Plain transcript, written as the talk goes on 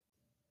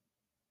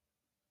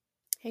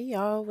Hey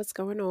y'all, what's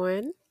going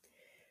on?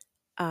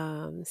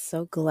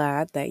 So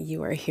glad that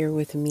you are here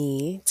with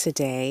me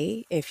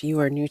today. If you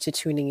are new to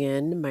tuning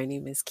in, my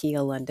name is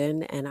Kia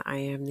London, and I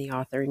am the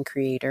author and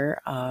creator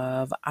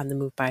of On the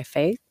Move by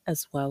Faith,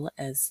 as well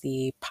as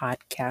the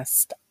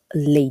podcast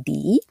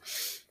Lady.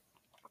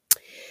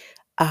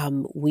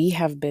 We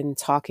have been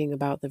talking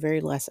about the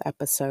very last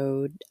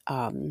episode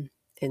and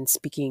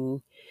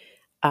speaking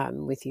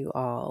with you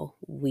all.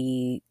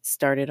 We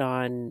started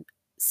on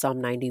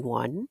Psalm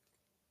 91,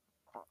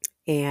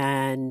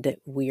 and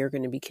we are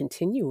going to be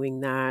continuing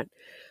that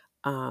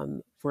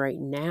right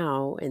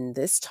now in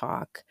this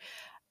talk.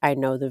 I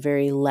know the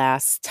very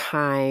last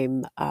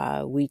time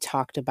we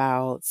talked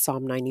about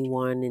Psalm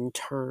 91 in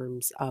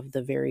terms of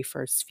the very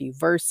first few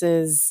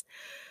verses.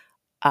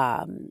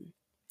 Um,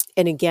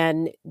 and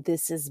again,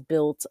 this is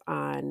built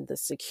on the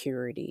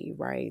security,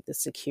 right? The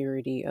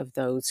security of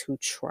those who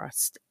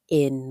trust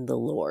in the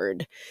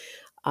Lord.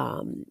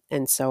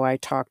 And so I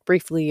talked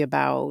briefly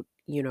about,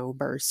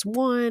 verse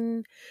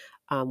 1,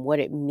 what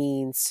it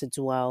means to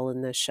dwell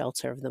in the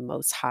shelter of the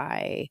Most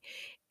High,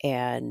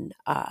 and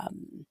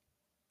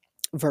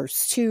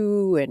verse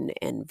 2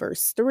 and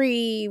verse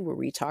 3, where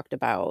we talked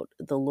about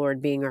the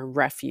Lord being our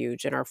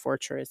refuge and our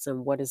fortress,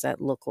 and what does that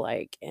look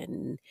like,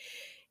 and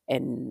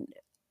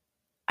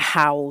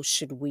how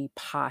should we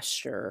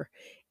posture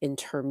in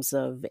terms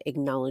of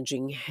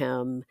acknowledging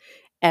him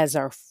as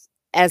our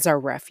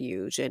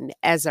refuge and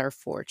as our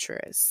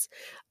fortress.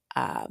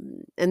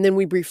 And then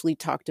we briefly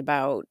talked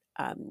about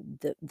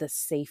the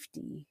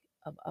safety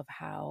of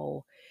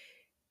how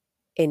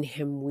in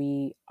him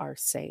we are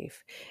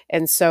safe.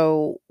 And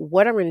so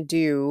what I'm going to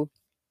do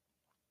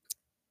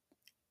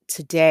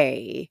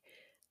today,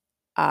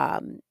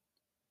 um,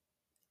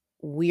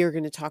 we are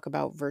going to talk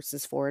about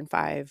verses 4 and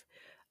 5.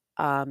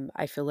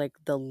 I feel like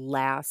the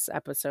last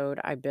episode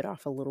I bit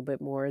off a little bit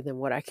more than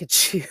what I could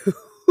chew.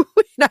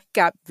 And I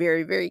got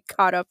very, very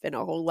caught up in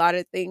a whole lot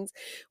of things,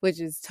 which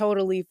is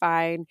totally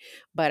fine.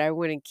 But I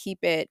want to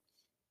keep it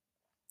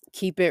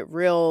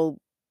real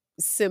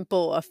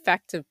simple,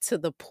 effective, to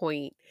the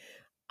point.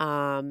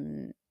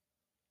 Um,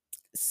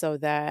 so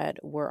that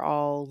we're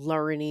all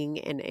learning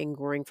and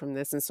growing from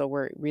this. And so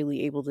we're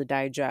really able to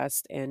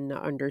digest and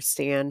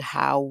understand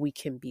how we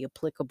can be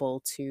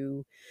applicable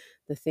to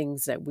the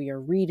things that we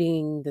are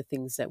reading, the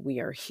things that we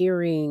are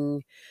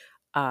hearing,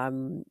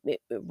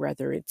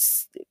 whether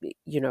it's,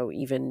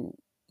 even,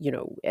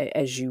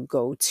 as you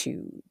go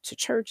to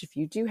church, if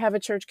you do have a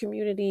church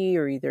community,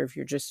 or either if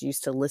you're just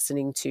used to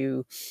listening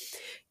to,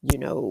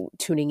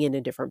 tuning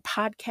in different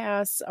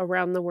podcasts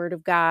around the Word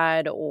of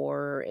God,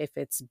 or if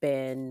it's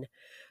been,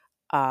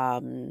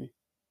 um,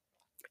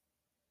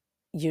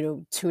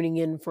 tuning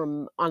in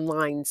from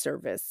online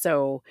service.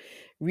 So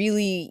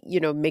really,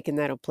 making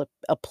that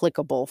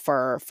applicable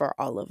for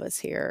all of us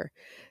here.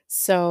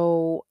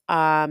 So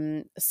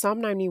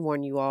Psalm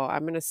 91, you all,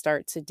 I'm going to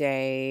start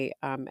today,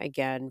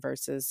 again,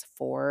 verses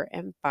 4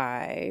 and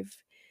 5.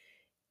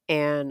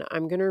 And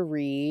I'm going to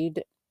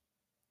read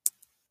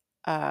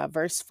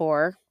verse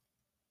 4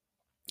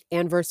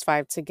 and verse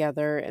 5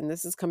 together. And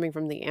this is coming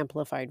from the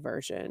Amplified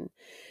Version.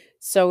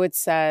 So it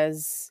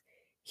says,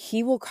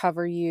 "He will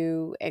cover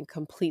you and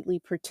completely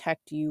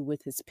protect you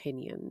with his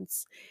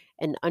pinions,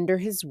 and under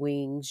his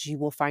wings you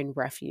will find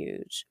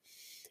refuge.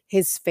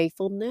 His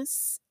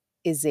faithfulness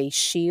is a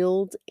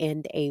shield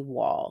and a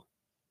wall."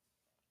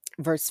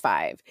 Verse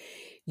 5,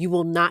 "You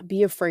will not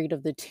be afraid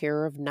of the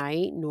terror of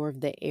night, nor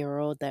of the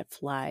arrow that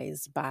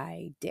flies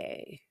by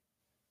day."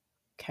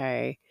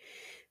 Okay.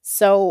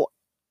 So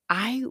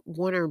I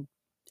want to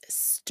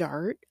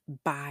start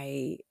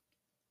by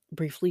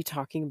briefly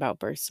talking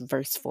about verse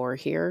 4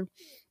 here.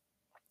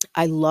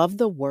 I love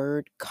the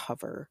word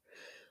cover.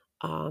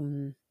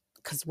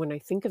 Because when I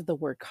think of the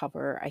word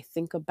cover, I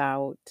think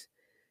about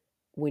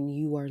when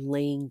you are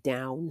laying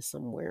down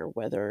somewhere,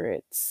 whether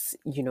it's,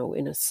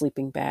 in a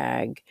sleeping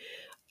bag,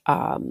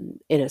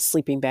 in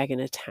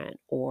a tent,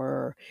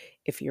 or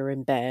if you're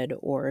in bed,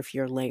 or if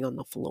you're laying on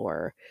the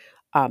floor.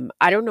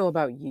 I don't know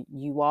about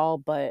you all,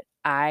 but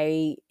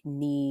I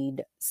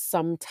need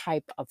some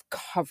type of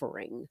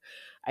covering.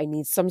 I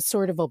need some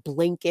sort of a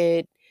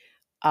blanket.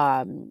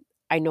 I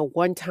know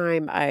one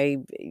time I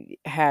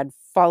had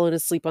fallen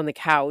asleep on the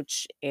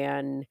couch,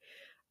 and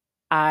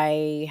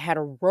I had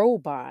a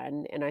robe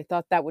on, and I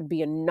thought that would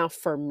be enough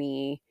for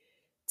me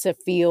to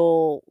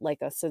feel like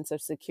a sense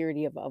of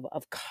security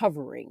of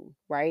covering,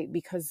 right?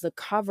 Because the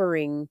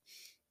covering,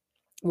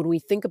 when we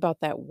think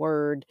about that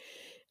word,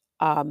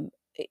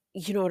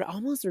 it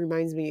almost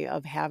reminds me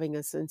of having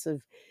a sense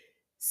of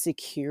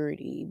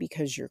security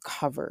because you're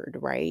covered,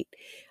 right?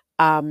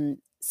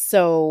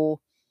 So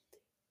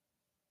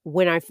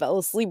when I fell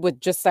asleep with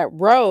just that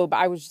robe,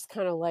 I was just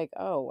kind of like,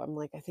 oh, I'm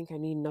like, I think I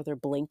need another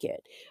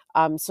blanket.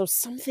 So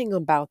something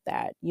about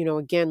that,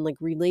 again, like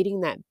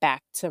relating that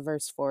back to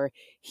verse 4,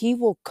 he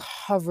will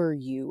cover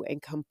you and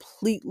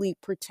completely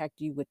protect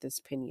you with his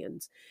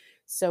pinions.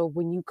 So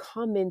when you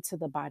come into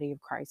the body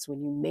of Christ,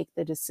 when you make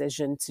the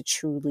decision to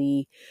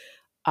truly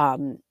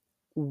um,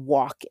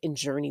 walk and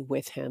journey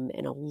with him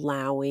and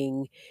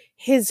allowing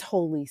his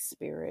Holy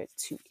Spirit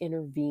to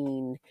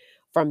intervene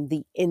from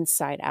the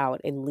inside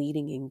out and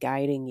leading and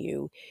guiding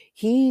you.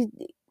 He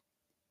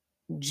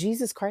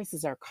Jesus Christ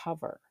is our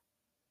cover,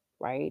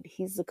 right?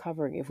 He's the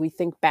covering. If we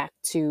think back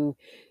to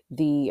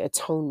the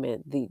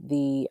atonement,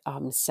 the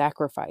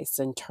sacrifice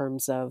in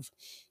terms of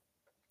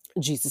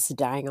Jesus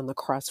dying on the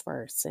cross for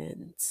our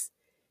sins,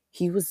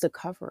 he was the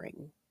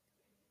covering,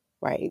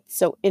 right?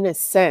 So in a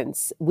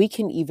sense, we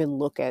can even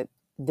look at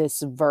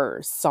this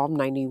verse, Psalm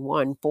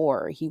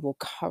 91:4, he will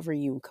cover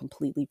you and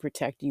completely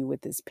protect you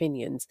with his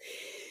pinions.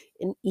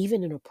 And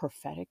even in a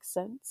prophetic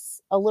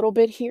sense, a little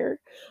bit here.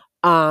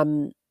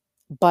 Um,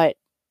 but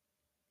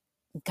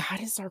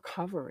God is our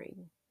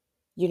covering.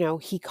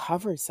 He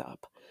covers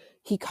up.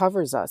 He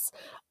covers us.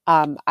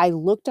 I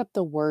looked up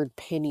the word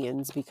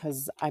pinions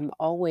because I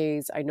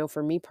know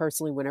for me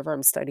personally, whenever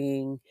I'm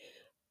studying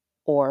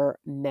or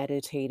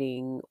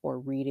meditating or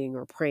reading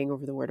or praying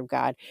over the word of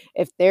God,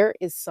 if there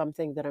is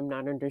something that I'm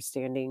not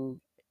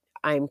understanding,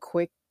 I'm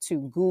quick to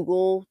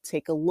Google,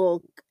 take a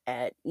look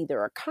at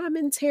either a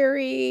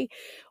commentary,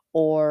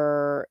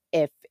 or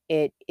if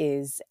it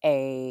is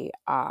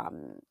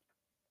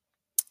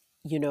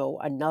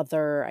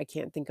another, I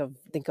can't think of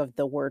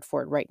the word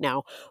for it right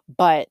now,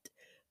 but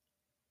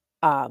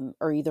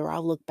or either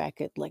I'll look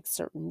back at like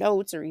certain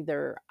notes, or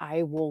either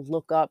I will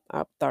look up,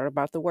 I thought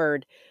about the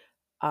word,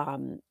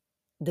 um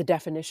the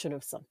definition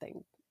of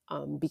something,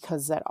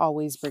 because that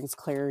always brings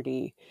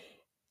clarity,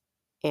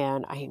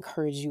 and I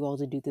encourage you all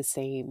to do the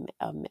same,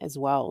 as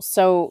well.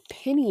 So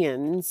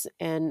pinions,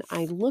 and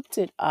I looked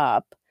it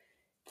up.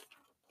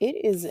 It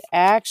is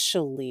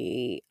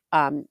actually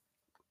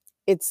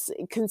it's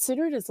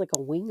considered as like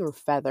a wing or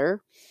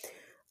feather.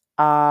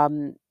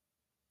 um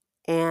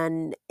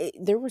And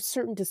there were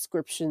certain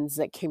descriptions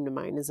that came to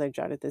mind as I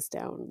jotted this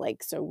down.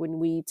 Like, so when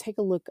we take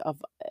a look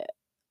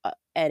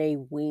at a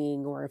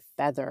wing or a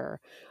feather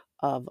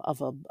of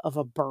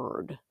a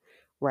bird,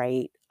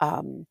 right?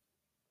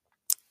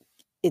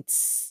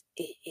 It's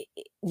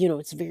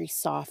very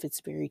soft.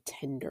 It's very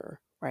tender,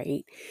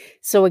 right?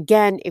 So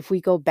again, if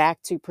we go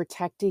back to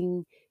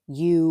protecting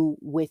you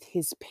with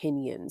his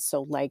pinions,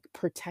 so like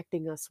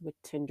protecting us with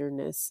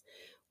tenderness,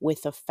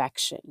 with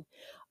affection,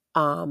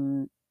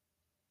 um,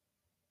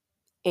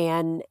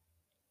 and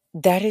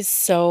that is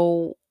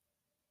so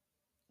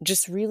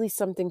just really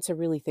something to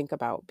really think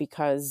about,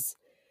 because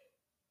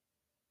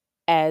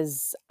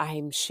as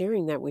I'm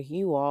sharing that with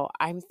you all,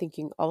 I'm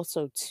thinking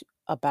also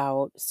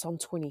about Psalm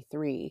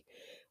 23,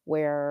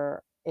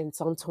 where in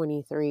Psalm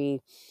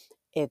 23,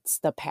 it's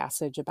the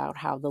passage about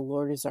how the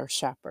Lord is our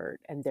shepherd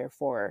and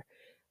therefore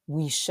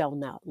we shall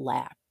not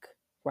lack,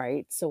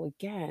 right? So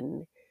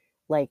again,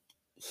 like,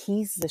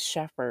 he's the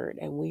shepherd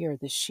and we are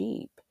the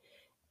sheep.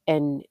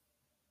 And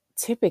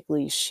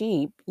typically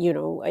sheep,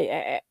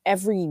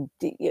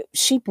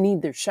 sheep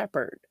need their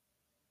shepherd.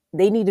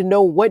 They need to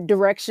know what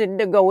direction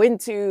to go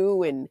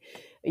into, and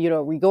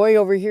are we going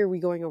over here, are we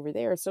going over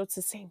there? So it's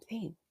the same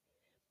thing.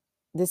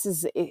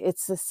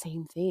 It's the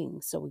same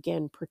thing. So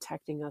again,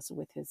 protecting us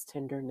with his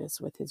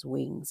tenderness, with his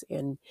wings.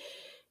 And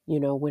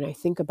when I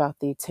think about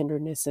the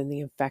tenderness and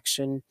the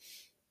affection,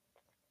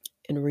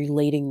 and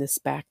relating this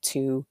back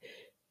to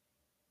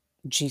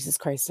Jesus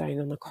Christ dying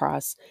on the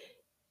cross,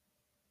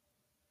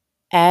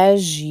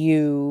 as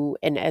you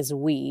and as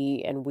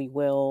we, and we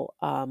will,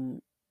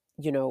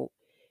 you know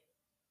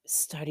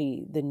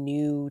study the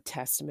New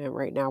Testament.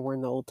 Right now we're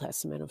in the Old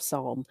Testament of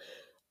Psalm,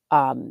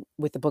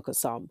 with the book of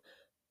Psalm.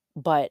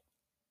 But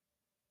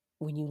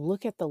when you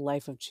look at the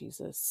life of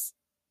Jesus,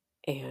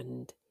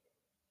 and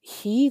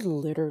he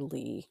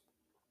literally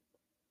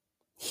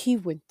he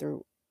went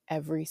through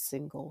every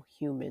single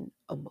human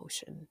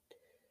emotion.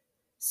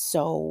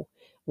 So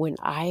when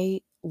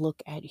I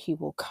look at he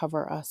will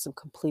cover us and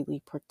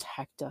completely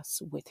protect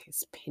us with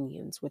his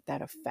pinions, with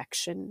that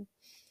affection,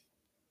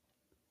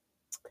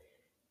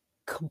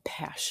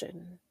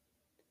 compassion,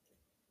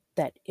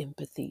 that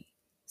empathy.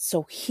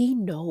 So he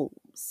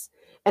knows.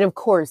 And of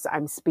course,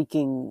 I'm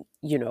speaking,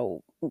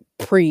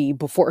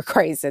 before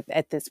Christ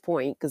at this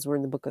point, because we're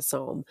in the book of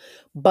Psalm.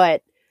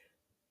 But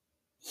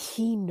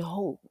he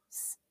knows,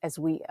 as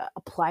we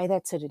apply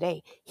that to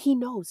today, he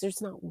knows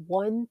there's not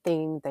one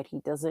thing that he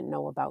doesn't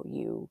know about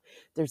you.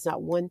 There's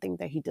not one thing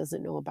that he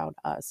doesn't know about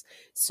us.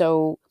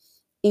 So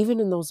even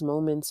in those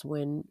moments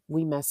when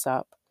we mess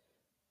up,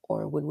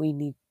 or when we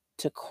need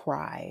to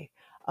cry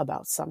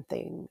about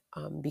something,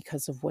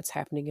 because of what's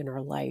happening in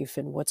our life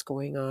and what's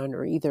going on,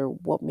 or either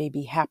what may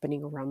be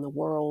happening around the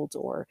world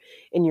or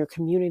in your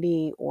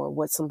community, or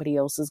what somebody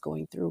else is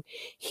going through,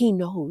 he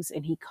knows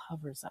and he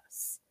covers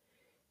us.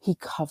 He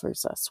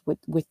covers us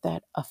with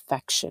that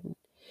affection.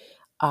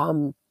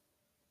 Um,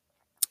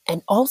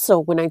 and also,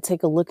 when I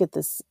take a look at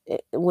this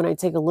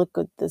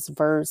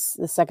verse,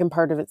 the second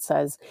part of it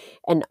says,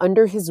 "And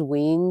under his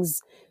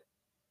wings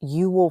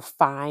you will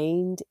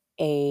find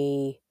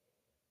a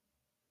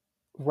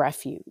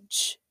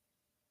refuge.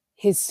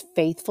 His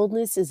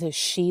faithfulness is a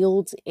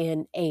shield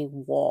and a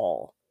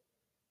wall,"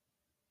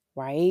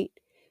 right?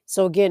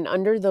 So again,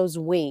 under those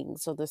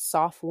wings, so the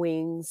soft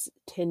wings,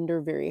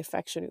 tender, very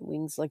affectionate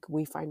wings, like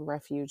we find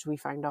refuge, we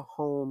find a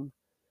home.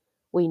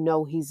 We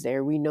know he's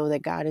there. We know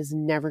that God is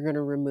never going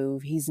to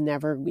remove. He's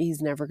never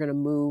going to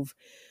move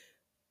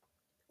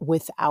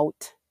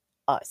without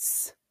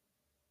us.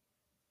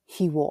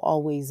 He will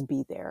always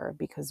be there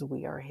because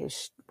we are his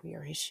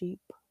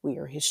sheep. We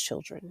are his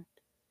children,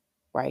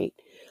 right?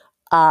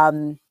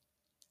 Um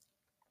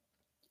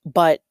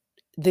but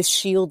the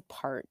shield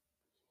part,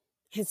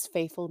 his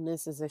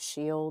faithfulness is a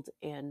shield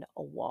and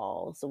a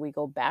wall. So we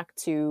go back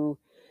to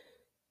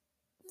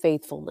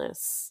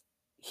faithfulness.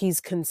 He's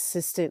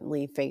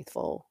consistently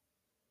faithful.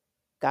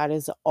 God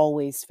is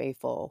always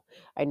faithful.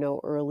 I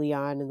know early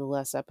on in the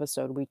last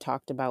episode, we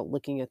talked about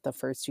looking at the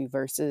first few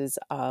verses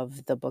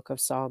of the book of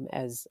Psalm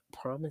as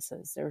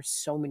promises. There are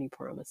so many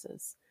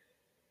promises.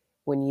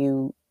 When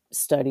you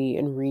study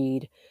and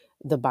read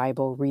the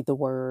Bible, read the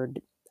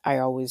word, I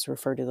always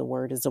refer to the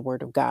word as the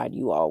word of God,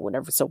 you all,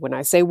 whatever. So when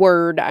I say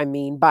word, I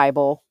mean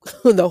Bible,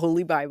 the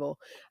Holy Bible.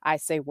 I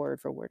say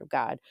word for word of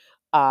God.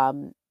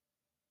 Um,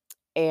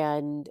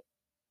 and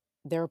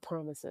there are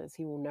promises.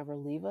 He will never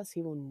leave us.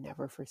 He will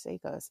never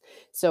forsake us.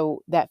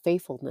 So that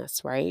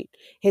faithfulness, right?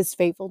 His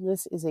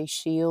faithfulness is a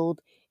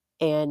shield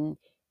and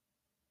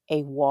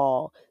a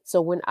wall. So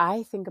when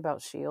I think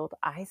about shield,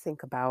 I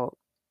think about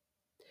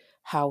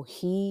how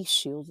he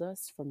shields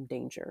us from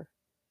danger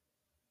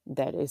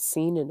that is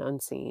seen and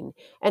unseen,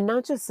 and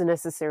not just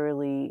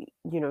necessarily,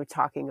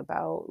 talking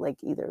about like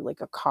either like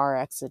a car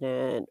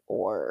accident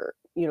or,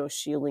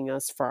 shielding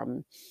us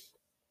from,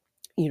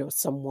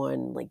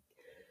 someone like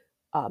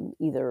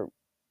either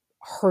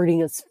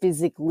hurting us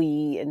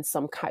physically in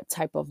some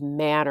type of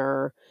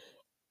manner.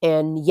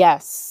 And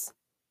yes,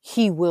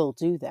 he will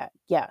do that.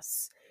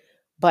 Yes.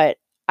 But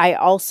I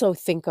also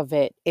think of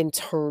it in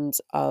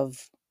terms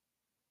of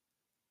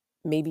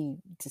maybe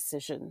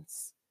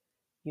decisions,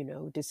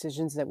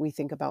 decisions that we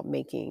think about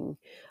making,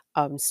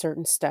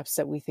 certain steps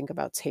that we think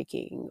about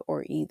taking,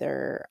 or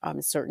either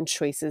certain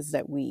choices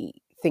that we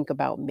think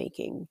about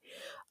making.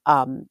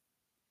 Um,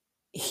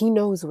 he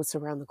knows what's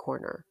around the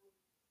corner,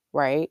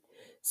 right?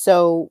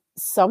 So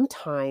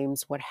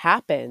sometimes what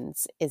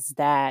happens is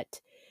that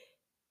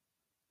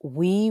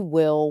we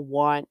will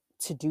want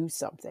to do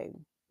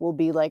something. We'll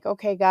be like,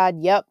 okay,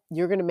 God, yep,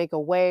 you're going to make a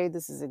way.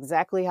 This is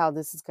exactly how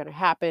this is going to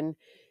happen.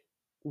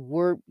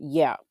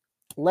 Yeah,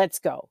 let's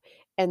go.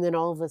 And then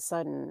all of a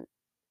sudden,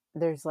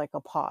 there's like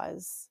a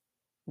pause,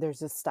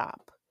 there's a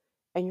stop.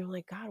 And you're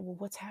like, God, well,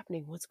 what's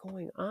happening? What's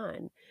going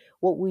on?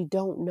 What we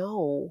don't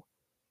know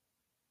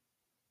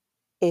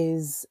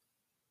is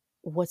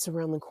what's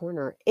around the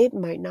corner. It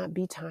might not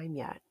be time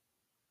yet.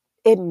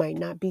 It might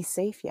not be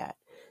safe yet.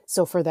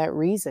 So for that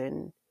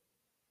reason,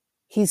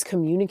 he's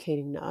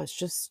communicating to us,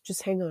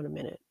 just hang on a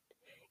minute.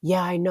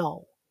 Yeah, I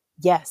know.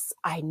 Yes,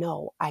 I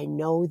know. I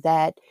know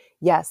that,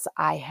 yes,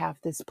 I have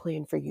this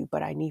plan for you,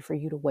 but I need for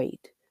you to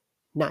wait.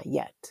 Not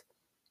yet.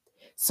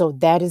 So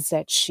that is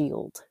that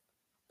shield.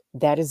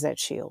 That is that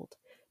shield.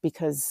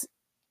 Because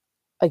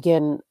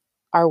again,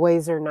 our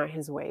ways are not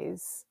his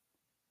ways.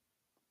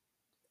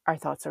 Our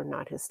thoughts are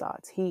not his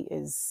thoughts. He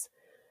is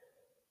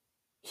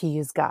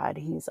God.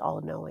 He's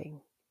all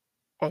knowing.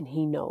 And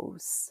he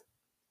knows.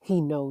 He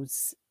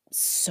knows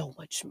so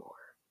much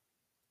more.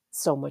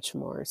 So much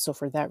more. So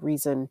for that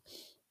reason,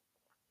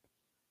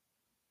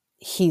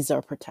 he's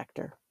our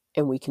protector,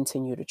 and we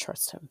continue to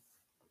trust him.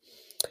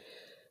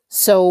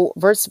 So,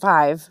 verse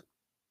 5,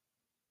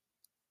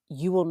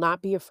 you will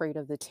not be afraid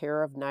of the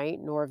terror of night,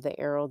 nor of the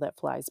arrow that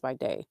flies by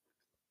day.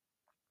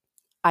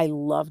 I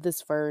love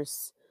this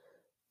verse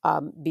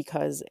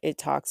because it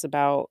talks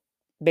about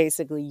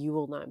basically you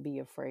will not be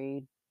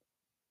afraid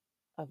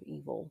of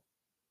evil,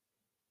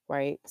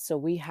 right? So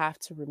we have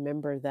to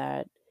remember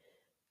that,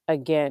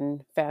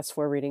 again, fast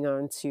forwarding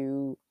on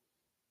to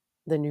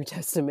the New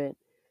Testament,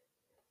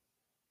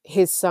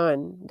 his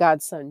son,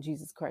 God's son,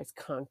 Jesus Christ,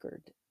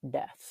 conquered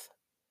death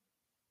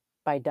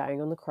by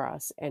dying on the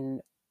cross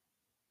and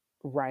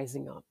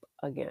rising up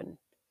again.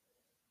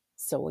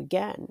 So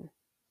again,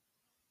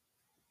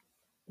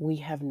 we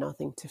have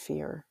nothing to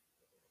fear.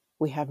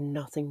 We have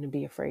nothing to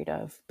be afraid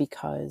of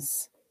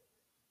because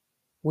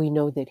we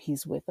know that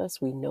he's with us.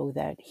 We know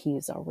that he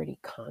has already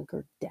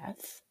conquered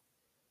death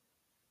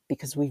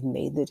because we've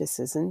made the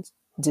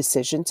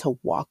decision to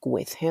walk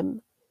with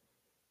him.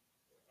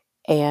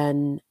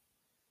 And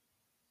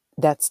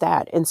that's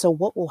that. And so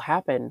what will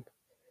happen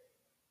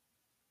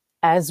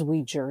as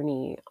we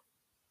journey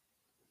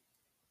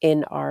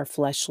in our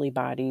fleshly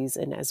bodies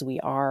and as we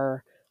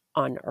are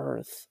on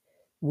earth,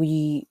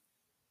 we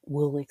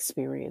will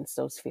experience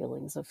those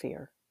feelings of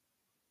fear,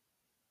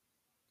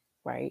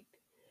 right?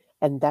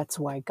 And that's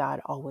why God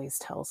always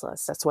tells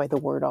us, that's why the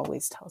word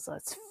always tells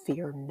us,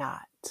 fear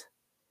not,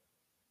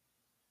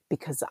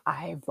 because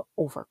I've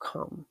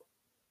overcome.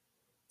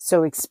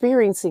 So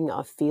experiencing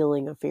a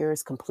feeling of fear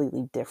is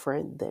completely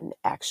different than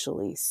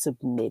actually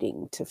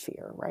submitting to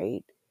fear,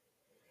 right?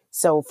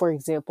 So, for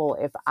example,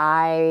 if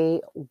I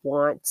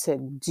want to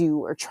do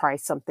or try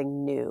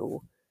something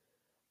new,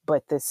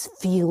 but this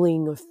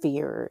feeling of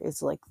fear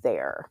is like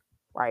there,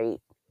 right?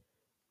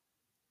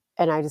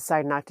 And I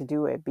decide not to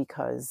do it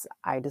because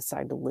I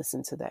decide to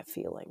listen to that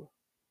feeling.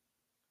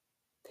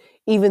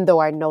 Even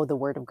though I know the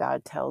word of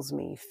God tells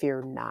me,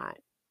 fear not,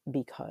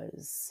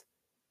 because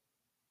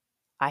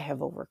I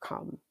have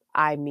overcome.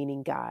 I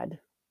meaning God,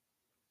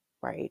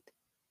 right?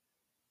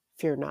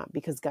 Fear not,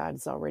 because God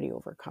has already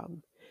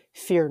overcome.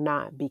 Fear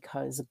not,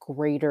 because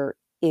greater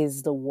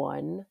is the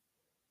one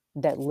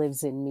that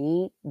lives in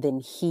me than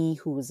he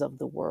who is of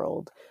the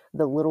world.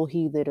 The little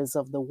he that is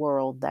of the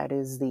world, that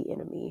is the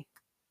enemy.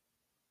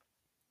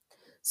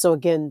 So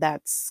again,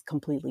 that's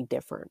completely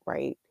different,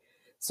 right?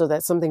 So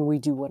that's something we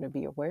do want to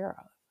be aware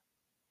of.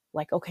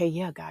 Like, okay,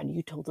 yeah, God,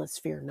 you told us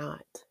fear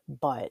not,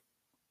 but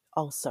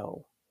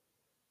also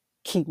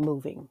keep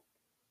moving,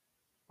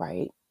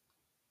 right?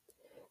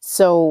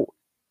 So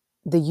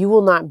the you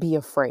will not be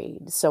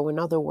afraid. So, in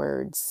other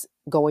words,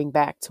 going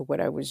back to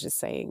what I was just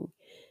saying,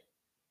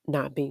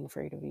 not being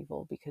afraid of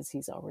evil because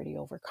he's already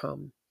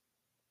overcome.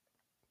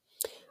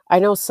 I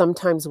know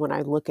sometimes when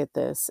I look at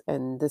this,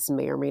 and this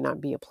may or may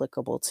not be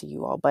applicable to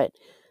you all, but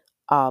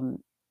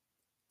um,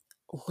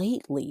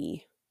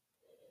 lately,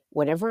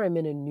 whenever I'm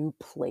in a new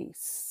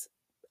place,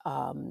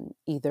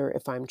 either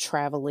if I'm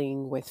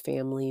traveling with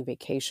family,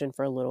 vacation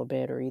for a little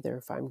bit, or either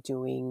if I'm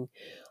doing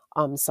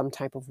some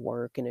type of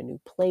work in a new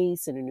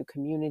place, in a new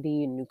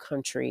community, in a new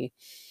country,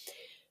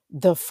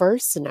 the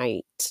first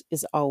night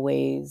is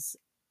always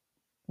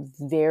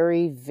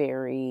very,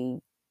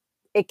 very,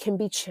 it can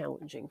be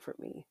challenging for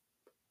me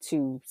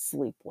to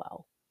sleep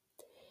well.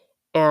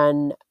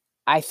 And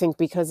I think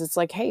because it's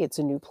like, hey, it's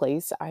a new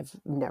place. I've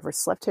never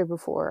slept here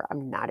before.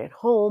 I'm not at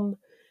home.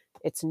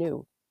 It's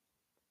new.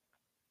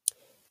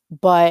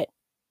 But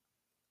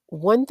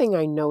one thing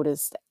I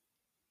noticed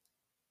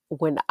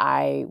when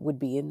I would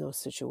be in those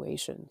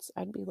situations,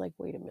 I'd be like,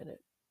 wait a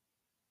minute.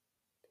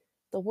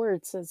 The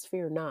word says,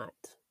 fear not.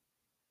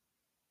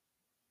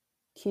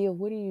 Kia,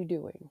 what are you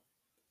doing?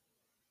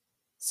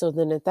 So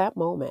then at that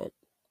moment,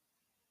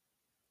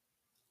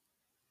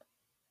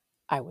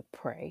 I would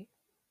pray.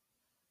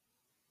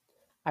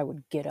 I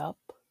would get up.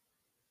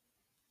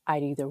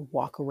 I'd either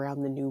walk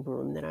around the new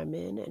room that I'm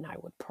in and I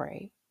would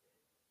pray.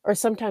 Or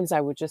sometimes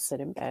I would just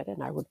sit in bed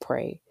and I would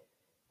pray.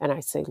 And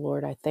I say,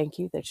 Lord, I thank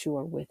you that you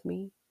are with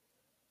me.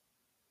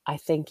 I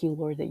thank you,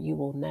 Lord, that you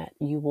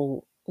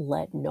will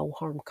let no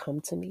harm come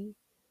to me.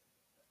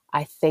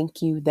 I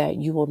thank you that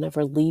you will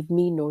never leave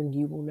me, nor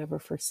you will never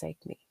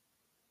forsake me.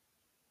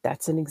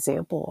 That's an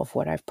example of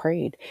what I've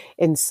prayed.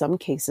 In some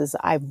cases,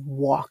 I've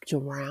walked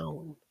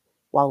around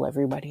while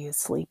everybody is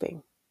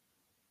sleeping,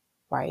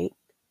 right?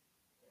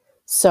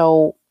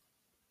 So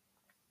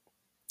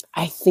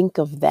I think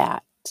of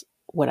that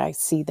when I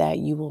see that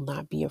you will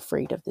not be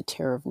afraid of the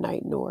terror of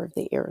night, nor of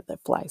the arrow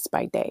that flies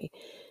by day,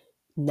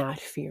 not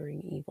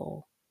fearing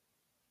evil,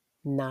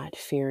 not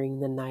fearing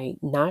the night,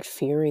 not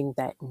fearing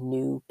that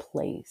new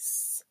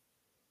place,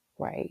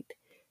 right?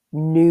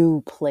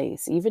 New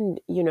place. Even,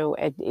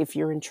 if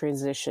you're in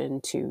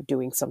transition to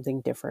doing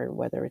something different,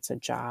 whether it's a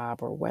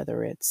job or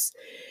whether it's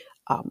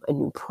a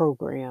new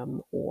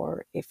program,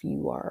 or if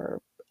you are,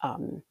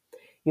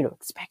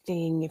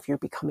 expecting, if you're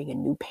becoming a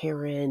new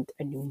parent,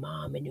 a new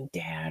mom, a new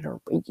dad,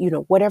 or,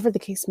 whatever the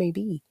case may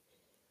be,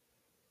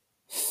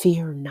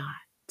 fear not.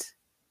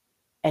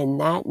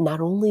 And that not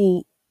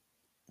only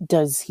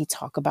does he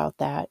talk about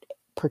that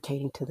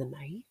pertaining to the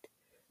night,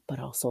 but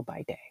also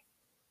by day.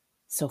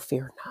 So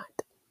fear not.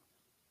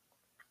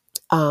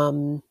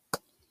 Um,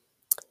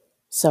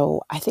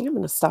 so I think I'm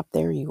going to stop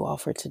there, you all,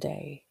 for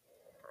today.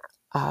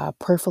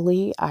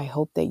 Prayerfully, I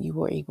hope that you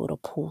were able to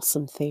pull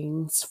some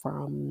things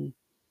from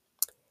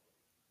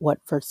what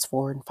verse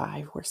 4 and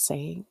 5 were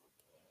saying.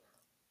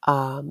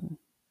 Um,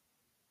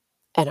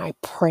 and I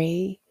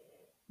pray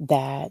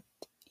that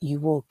you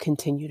will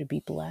continue to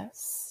be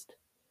blessed.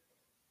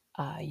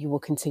 You will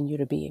continue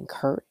to be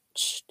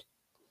encouraged.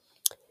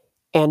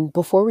 And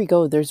before we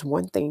go, there's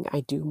one thing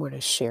I do want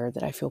to share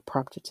that I feel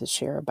prompted to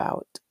share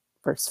about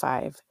verse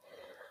 5.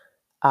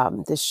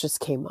 This just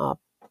came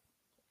up.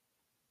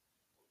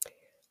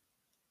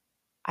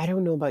 I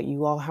don't know about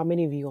you all. How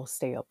many of you all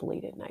stay up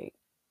late at night?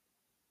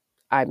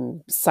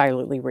 I'm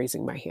silently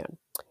raising my hand,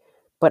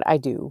 but I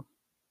do.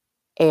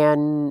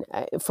 And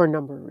for a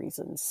number of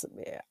reasons.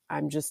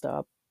 I'm just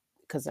up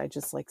because I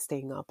just like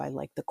staying up. I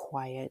like the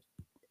quiet.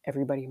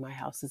 Everybody in my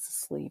house is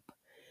asleep.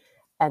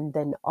 And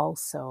then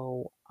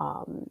also,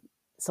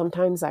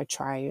 sometimes I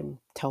try and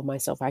tell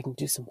myself I can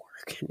do some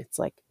work. And it's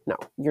like, no,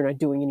 you're not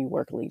doing any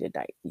work late at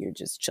night. You're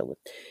just chilling.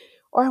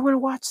 Or I want to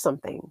watch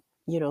something,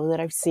 that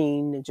I've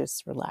seen and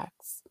just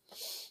relax.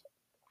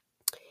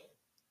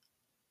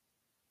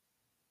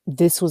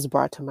 This was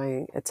brought to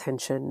my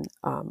attention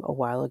a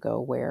while ago,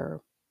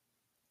 where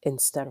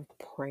instead of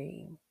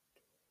praying,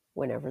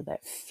 whenever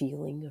that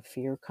feeling of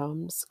fear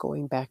comes,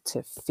 going back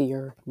to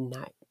fear,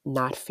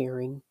 not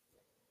fearing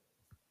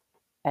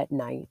at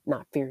night,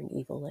 not fearing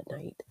evil at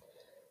night,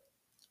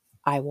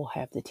 I will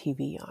have the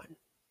TV on,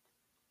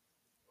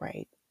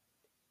 right?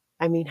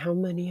 I mean, how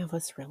many of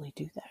us really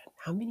do that?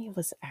 How many of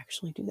us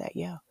actually do that?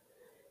 Yeah.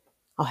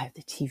 I'll have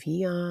the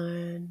TV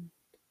on,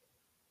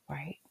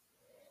 right?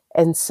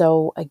 And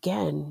so,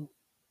 again,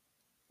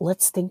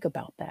 let's think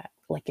about that.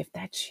 Like, if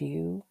that's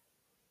you,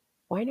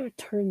 why not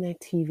turn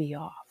that TV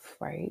off,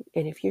 right?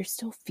 And if you're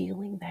still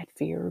feeling that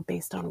fear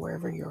based on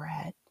wherever you're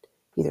at,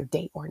 either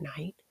day or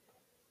night,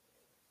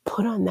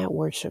 put on that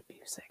worship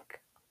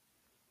music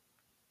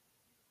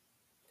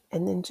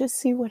and then just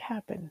see what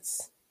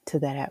happens to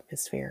that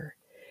atmosphere.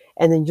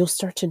 And then you'll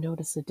start to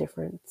notice a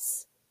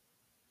difference.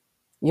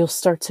 You'll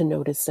start to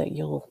notice that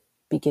you'll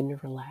begin to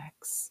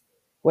relax,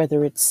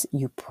 whether it's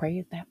you pray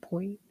at that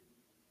point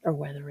or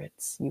whether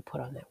it's you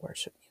put on that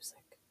worship music.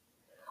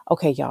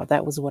 Okay, y'all,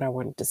 that was what I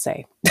wanted to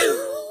say.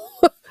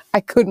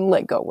 I couldn't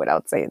let go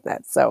without saying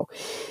that. So,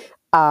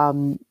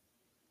 um,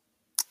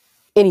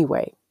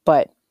 anyway,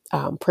 but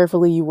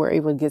prayerfully you were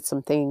able to get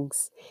some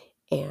things,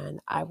 and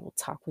I will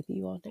talk with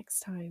you all next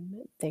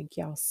time. Thank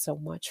y'all so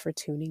much for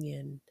tuning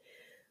in.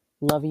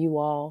 Love you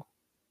all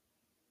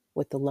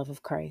with the love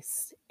of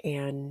Christ,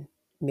 and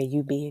may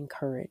you be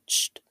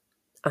encouraged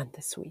on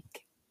this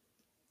week.